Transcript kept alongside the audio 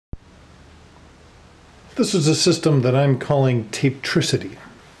This is a system that I'm calling TapeTricity,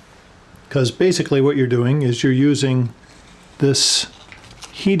 because basically what you're doing is you're using this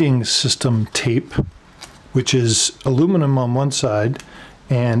heating system tape, which is aluminum on one side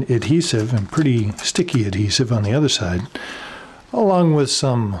and adhesive, and pretty sticky adhesive on the other side, along with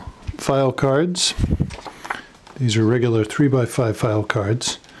some file cards. These are regular 3x5 file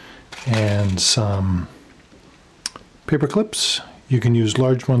cards, and some paper clips. You can use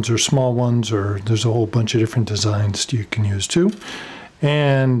large ones or small ones, or there's a whole bunch of different designs you can use too.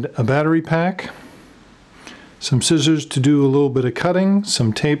 And a battery pack, some scissors to do a little bit of cutting,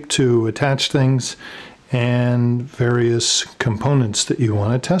 some tape to attach things, and various components that you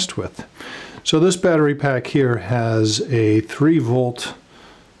want to test with. So this battery pack here has a 3-volt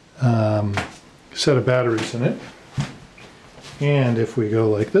set of batteries in it. And if we go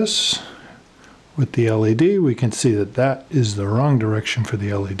like this with the LED, we can see that that is the wrong direction for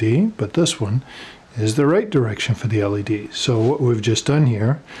the LED, but this one is the right direction for the LED. So what we've just done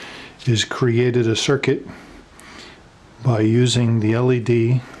here is created a circuit by using the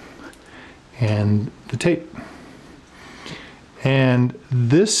LED and the tape. And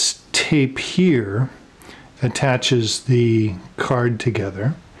this tape here attaches the card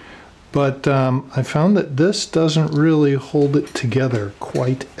together, but I found that this doesn't really hold it together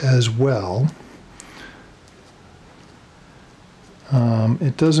quite as well.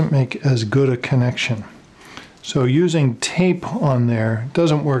 It doesn't make as good a connection. So using tape on there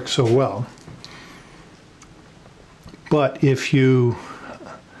doesn't work so well. But if you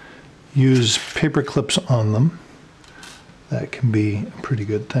use paper clips on them, that can be a pretty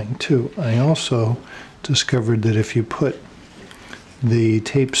good thing too. I also discovered that if you put the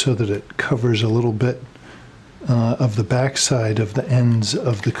tape so that it covers a little bit of the back side of the ends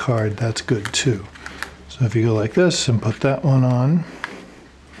of the card, that's good too. So if you go like this and put that one on,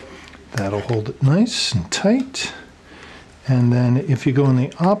 that'll hold it nice and tight. And then if you go in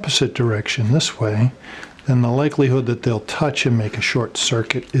the opposite direction this way, then the likelihood that they'll touch and make a short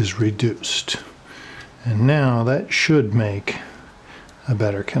circuit is reduced. And now that should make a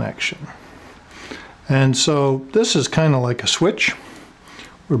better connection. And so this is kind of like a switch,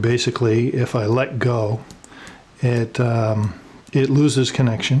 where basically if I let go, it loses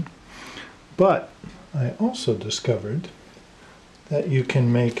connection. But I also discovered that you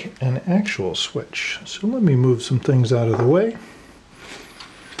can make an actual switch. So let me move some things out of the way,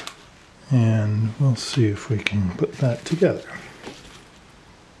 and we'll see if we can put that together.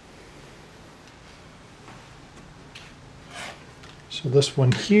 So this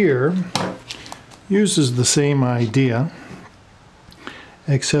one here uses the same idea,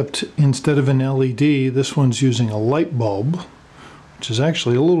 except instead of an LED, this one's using a light bulb, which is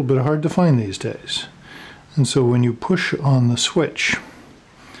actually a little bit hard to find these days. And so when you push on the switch,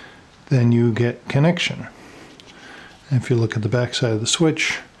 then you get connection. And if you look at the back side of the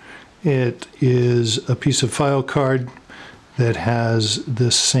switch, it is a piece of file card that has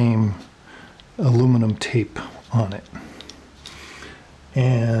this same aluminum tape on it.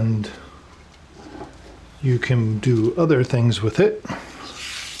 And you can do other things with it.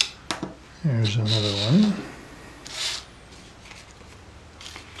 Here's another one.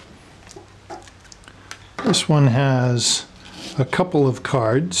 This one has a couple of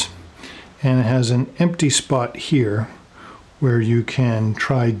cards, and it has an empty spot here where you can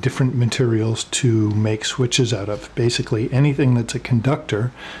try different materials to make switches out of. Basically, anything that's a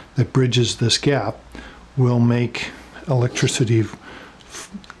conductor that bridges this gap will make electricity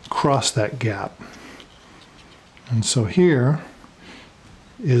cross that gap. And so here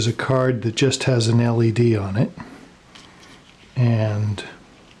is a card that just has an LED on it, and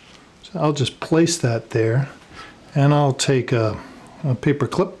so I'll just place that there, and I'll take a paper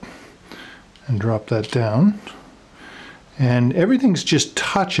clip and drop that down. And everything's just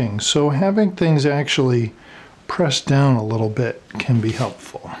touching, so having things actually press down a little bit can be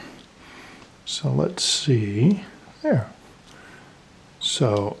helpful. So let's see, there.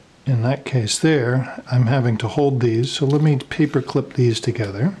 So in that case there, I'm having to hold these, so let me paper clip these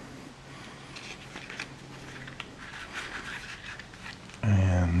together.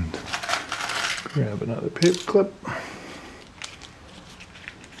 And grab another paper clip.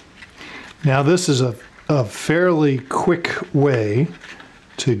 Now this is a fairly quick way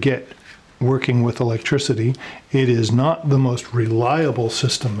to get working with electricity. It is not the most reliable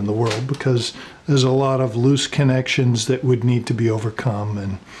system in the world because there's a lot of loose connections that would need to be overcome,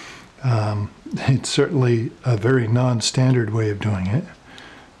 and it's certainly a very non-standard way of doing it.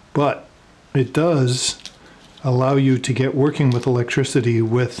 But it does allow you to get working with electricity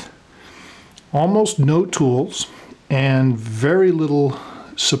with almost no tools and very little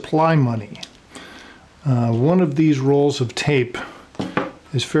supply money. One of these rolls of tape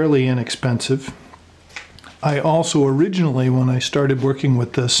is fairly inexpensive. I also originally, when I started working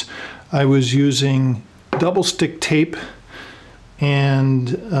with this, I was using double stick tape and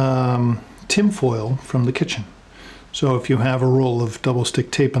tinfoil from the kitchen. So if you have a roll of double stick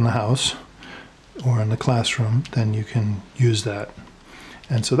tape in the house or in the classroom, then you can use that.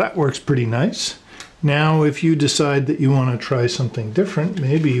 And so that works pretty nice. Now if you decide that you want to try something different,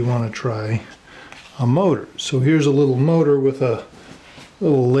 maybe you want to try a motor. So here's a little motor with a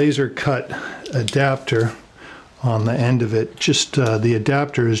little laser cut adapter on the end of it. Just the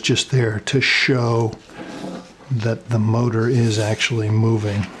adapter is just there to show that the motor is actually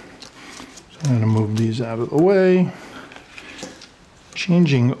moving. So I'm going to move these out of the way.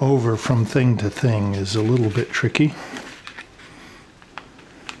 Changing over from thing to thing is a little bit tricky.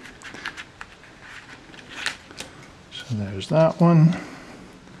 So there's that one.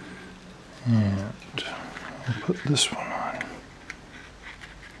 And I'll put this one on.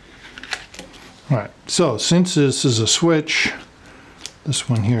 All right, so since this is a switch, this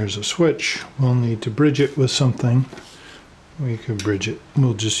one here is a switch, we'll need to bridge it with something. We could bridge it.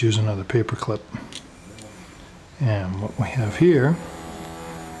 We'll just use another paper clip. And what we have here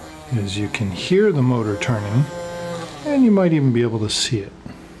is you can hear the motor turning, and you might even be able to see it.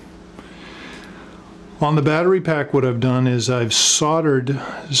 On the battery pack, what I've done is I've soldered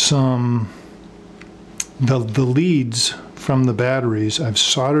the leads from the batteries. I've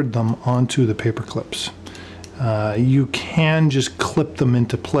soldered them onto the paper clips. You can just clip them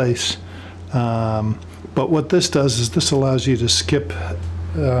into place, but what this does is this allows you to skip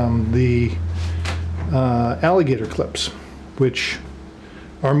the alligator clips, which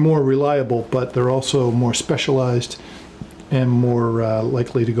are more reliable, but they're also more specialized and more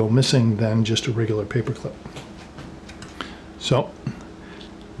likely to go missing than just a regular paper clip. So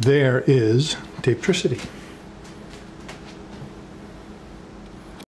there is TapeTricity.